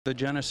The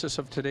genesis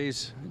of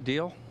today's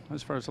deal,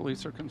 as far as the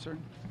Leafs are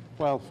concerned?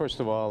 Well, first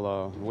of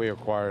all, we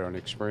acquired an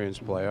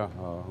experienced player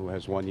who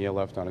has 1 year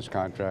left on his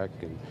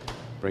contract and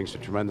brings a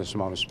tremendous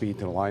amount of speed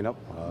to the lineup.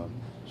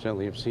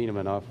 Certainly have seen him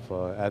enough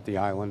at the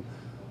Island,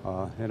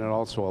 and it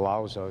also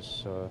allows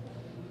us,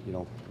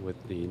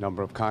 with the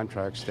number of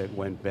contracts that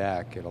went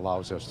back, it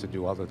allows us to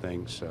do other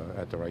things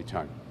at the right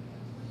time.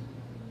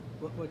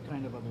 What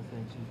kind of other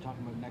things? Are you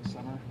talking about next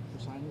summer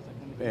for signings? That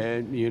kind of thing?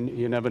 And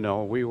you never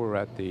know. We were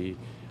at the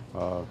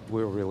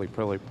we were really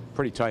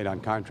pretty tight on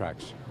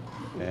contracts,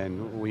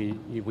 and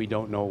we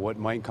don't know what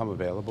might come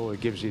available. It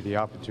gives you the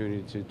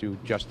opportunity to do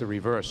just the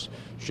reverse,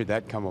 should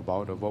that come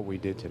about, of what we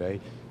did today,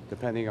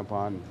 depending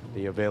upon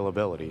the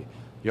availability.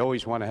 You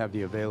always want to have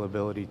the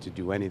availability to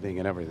do anything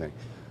and everything.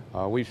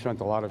 We've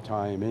spent a lot of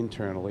time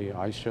internally.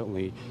 I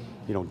certainly,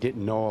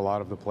 didn't know a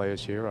lot of the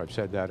players here. I've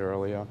said that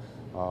earlier,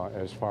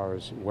 as far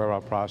as where our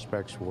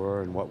prospects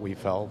were and what we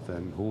felt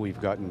and who we've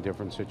got in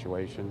different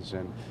situations.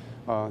 And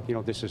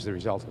this is the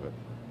result of it.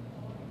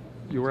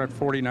 You were at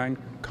 49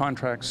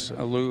 contracts,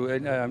 Lou. I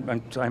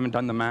haven't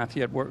done the math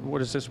yet. What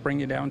does this bring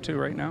you down to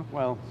right now?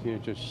 Well,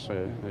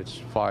 it's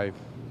five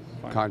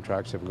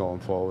contracts have going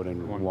forward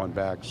and one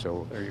back,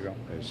 so there you go.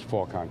 There's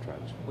 4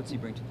 contracts. What's he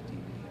bring to the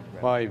team?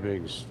 Well, he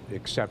brings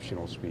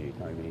exceptional speed.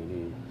 I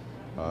mean,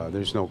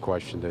 there's no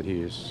question that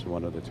he is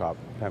one of the top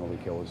penalty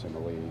killers in the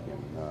league,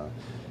 and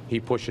he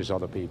pushes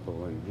other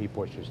people and he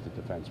pushes the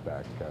defense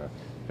back.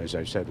 As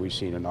I said, we've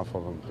seen enough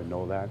of him to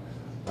know that,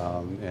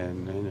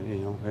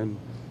 and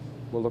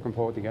we're looking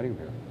forward to getting him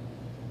here.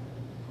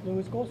 Lou,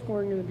 is goal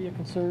scoring going to be a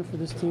concern for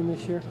this team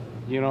this year?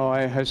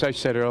 As I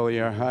said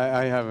earlier,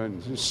 I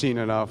haven't seen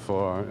enough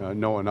or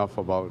know enough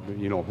about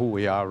who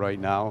we are right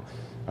now.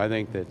 I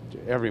think that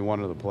every one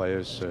of the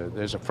players,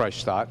 there's a fresh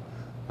start.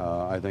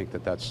 I think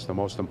that that's the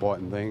most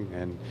important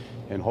thing,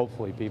 and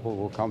hopefully people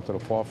will come to the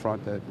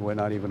forefront that we're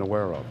not even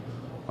aware of.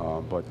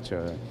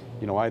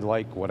 I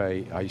like what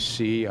I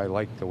see. I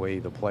like the way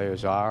the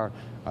players are.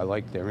 I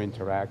like their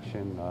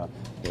interaction.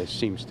 There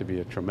seems to be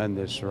a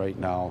tremendous, right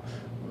now,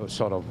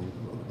 sort of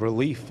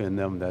relief in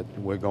them that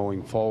we're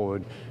going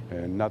forward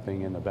and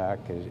nothing in the back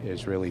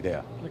is really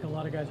there. Like a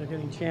lot of guys are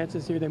getting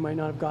chances here they might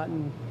not have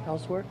gotten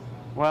elsewhere?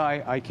 Well,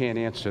 I can't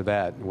answer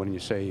that. When you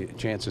say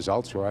chances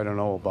elsewhere, I don't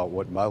know about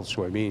what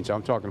elsewhere means.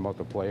 I'm talking about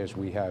the players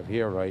we have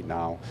here right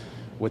now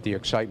with the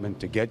excitement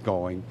to get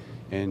going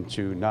and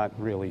to not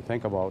really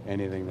think about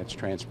anything that's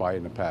transpired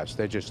in the past.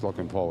 They're just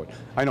looking forward.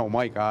 I know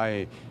Mike,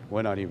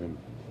 we're not even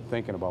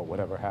thinking about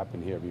whatever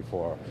happened here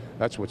before.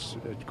 That's what's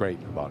great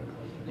about it.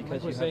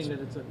 Because you're saying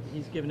that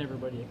he's given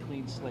everybody a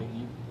clean slate.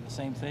 You the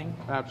same thing?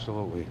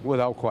 Absolutely,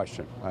 without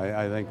question.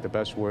 I think the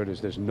best word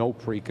is there's no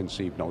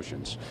preconceived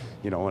notions.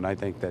 And I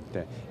think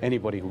that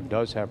anybody who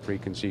does have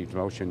preconceived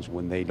notions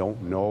when they don't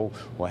know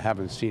or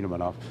haven't seen them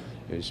enough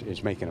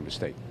is making a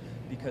mistake.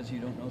 Because you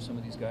don't know some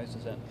of these guys,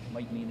 does that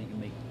might mean that you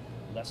make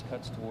less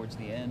cuts towards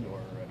the end, or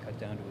cut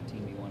down to a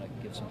team you want to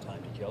give some time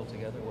to gel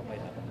together? What might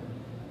happen?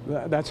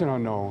 That's an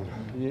unknown.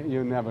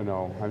 You never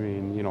know. I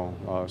mean,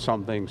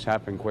 some things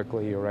happen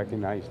quickly, you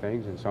recognize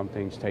things, and some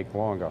things take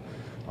longer.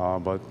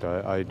 But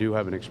I do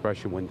have an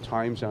expression, when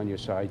time's on your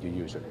side, you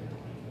use it.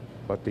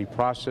 But the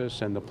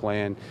process and the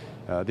plan,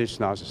 this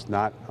now is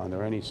not,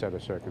 under any set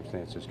of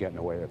circumstances, getting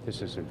away with.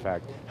 This is, in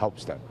fact,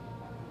 helps them.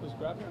 Was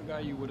Grabner a guy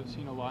you would have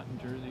seen a lot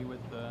in Jersey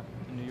with the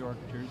New York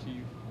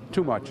jersey?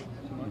 Too much.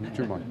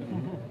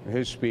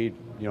 His speed,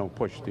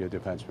 pushed the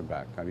defenseman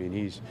back. I mean,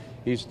 he's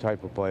the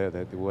type of player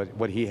that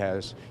what he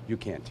has, you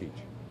can't teach.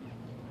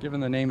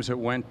 Given the names that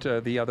went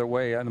the other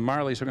way, the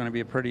Marlies are going to be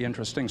a pretty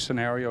interesting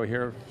scenario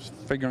here,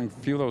 figuring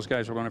a few of those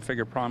guys are going to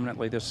figure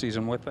prominently this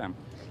season with them.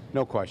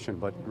 No question,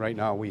 but right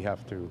now we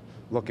have to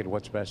look at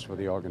what's best for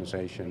the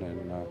organization,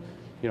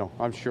 and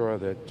I'm sure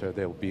that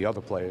there will be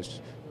other players,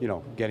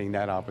 getting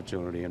that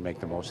opportunity and make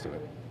the most of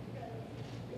it.